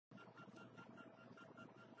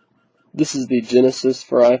This is the Genesis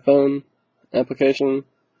for iPhone application.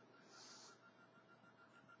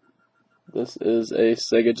 This is a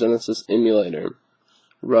Sega Genesis emulator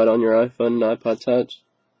right on your iPhone and iPod Touch.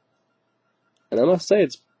 And I must say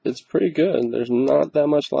it's pretty good. There's not that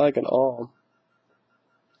much lag at all.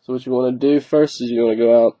 So what you want to do first is you want to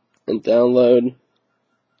go out and download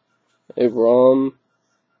a ROM.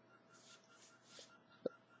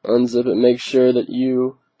 Unzip it, make sure that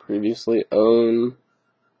you previously own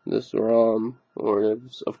this ROM, or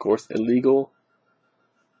it's of course illegal.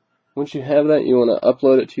 Once you have that, you want to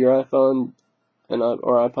upload it to your iPhone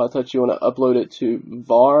or iPod Touch. You want to upload it to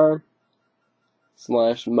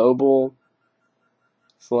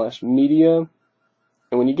var/mobile/media.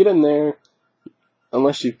 And when you get in there,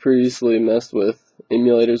 unless you've previously messed with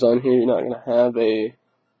emulators on here, you're not going to have a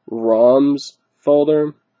ROMs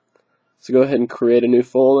folder. So go ahead and create a new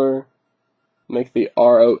folder. Make the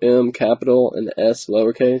ROM capital and the S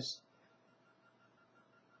lowercase.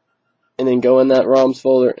 And then go in that ROMs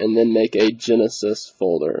folder and then make a Genesis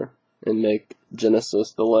folder. And make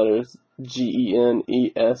Genesis the letters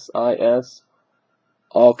GENESIS,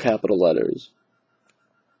 all capital letters.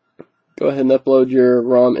 Go ahead and upload your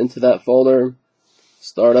ROM into that folder.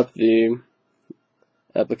 Start up the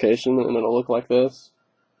application and it'll look like this.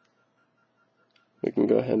 We can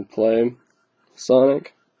go ahead and play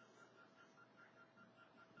Sonic.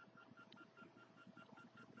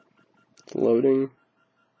 It's loading.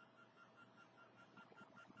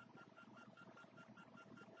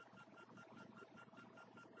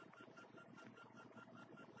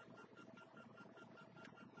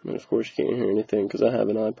 And of course you can't hear anything because I have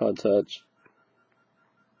an iPod Touch.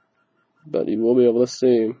 But you will be able to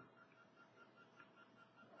see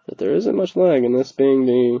that there isn't much lag in this being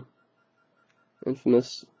the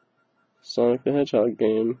infamous Sonic the Hedgehog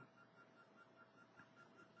game.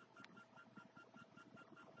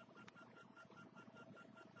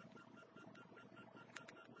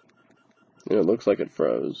 And it looks like it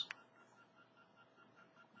froze.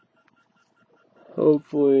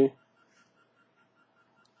 Hopefully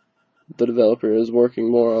the developer is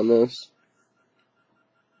working more on this.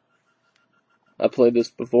 I played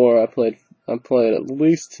this before. I played at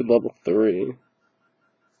least to level 3.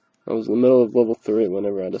 I was in the middle of level 3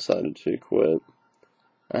 whenever I decided to quit.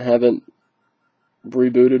 I haven't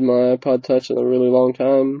rebooted my iPod Touch in a really long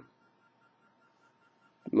time.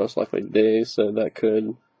 Most likely days, so that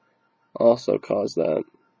could also cause that.